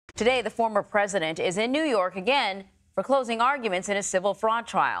Today, the former president is in New York again for closing arguments in a civil fraud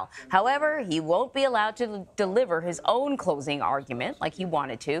trial. However, he won't be allowed to deliver his own closing argument like he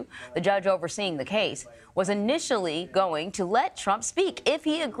wanted to. The judge overseeing the case was initially going to let Trump speak if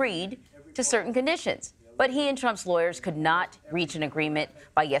he agreed to certain conditions. But he and Trump's lawyers could not reach an agreement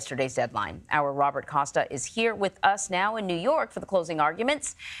by yesterday's deadline. Our Robert Costa is here with us now in New York for the closing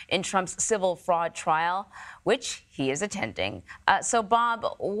arguments in Trump's civil fraud trial, which he is attending. So, Bob,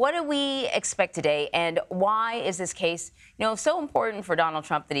 what do we expect today, and why is this case, so important for Donald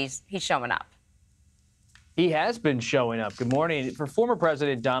Trump that he's showing up? He has been showing up. Good morning. For former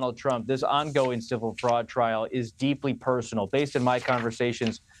President Donald Trump, this ongoing civil fraud trial is deeply personal. Based on my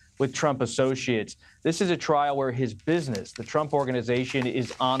conversations with Trump associates, this is a trial where his business, the Trump Organization,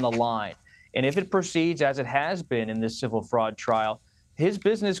 is on the line. And if it proceeds as it has been in this civil fraud trial, his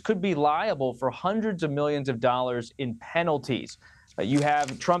business could be liable for hundreds of millions of dollars in penalties. You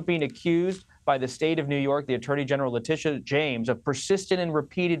have Trump being accused by the state of New York, the Attorney General Letitia James, of persistent and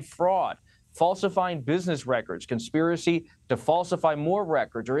repeated fraud, falsifying business records, conspiracy to falsify more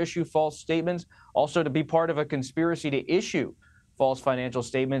records or issue false statements, also to be part of a conspiracy to issue false financial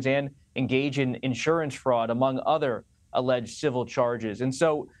statements and engage in insurance fraud, among other alleged civil charges. And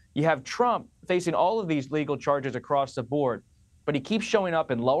so you have Trump facing all of these legal charges across the board, but he keeps showing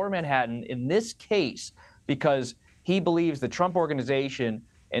up in Lower Manhattan in this case because he believes the Trump Organization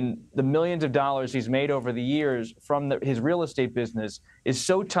and the millions of dollars he's made over the years from his real estate business is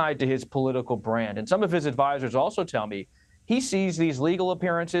so tied to his political brand. And some of his advisors also tell me he sees these legal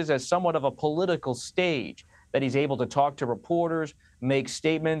appearances as somewhat of a political stage, that he's able to talk to reporters, make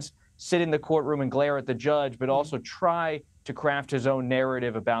statements, sit in the courtroom and glare at the judge, but also try to craft his own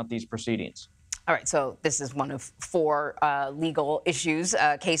narrative about these proceedings. All right, so this is one of four legal issues,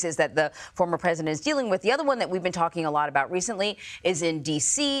 cases that the former president is dealing with. The other one that we've been talking a lot about recently is in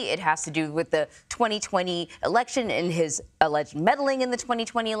D.C. It has to do with the 2020 election and his alleged meddling in the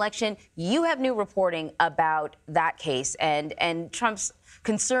 2020 election. You have new reporting about that case and Trump's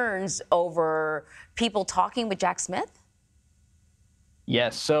concerns over people talking with Jack Smith?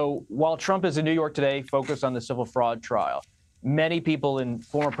 Yes. So while Trump is in New York today, focused on the civil fraud trial, many people in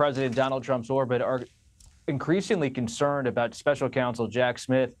former President Donald Trump's orbit are increasingly concerned about special counsel Jack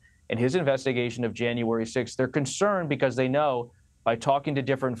Smith and his investigation of January 6th. They're concerned because they know, by talking to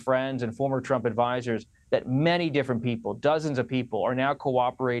different friends and former Trump advisors, that many different people, dozens of people, are now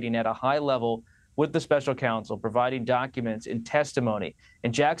cooperating at a high level with the special counsel, providing documents and testimony.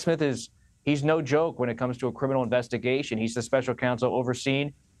 And Jack Smith he's no joke when it comes to a criminal investigation. He's the special counsel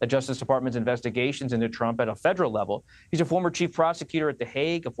overseeing the Justice Department's investigations into Trump at a federal level. He's a former chief prosecutor at The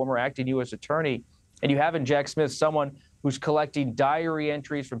Hague, a former acting U.S. attorney. And you have in Jack Smith someone who's collecting diary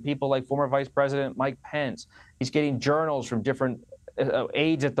entries from people like former Vice President Mike Pence. He's getting journals from different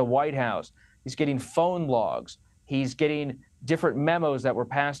aides at the White House. He's getting phone logs. He's getting different memos that were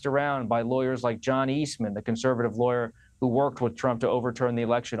passed around by lawyers like John Eastman, the conservative lawyer who worked with Trump to overturn the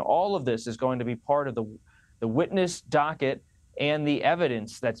election. All of this is going to be part of the witness docket and the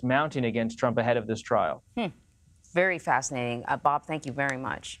evidence that's mounting against Trump ahead of this trial. Very fascinating. Bob, thank you very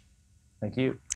much. Thank you.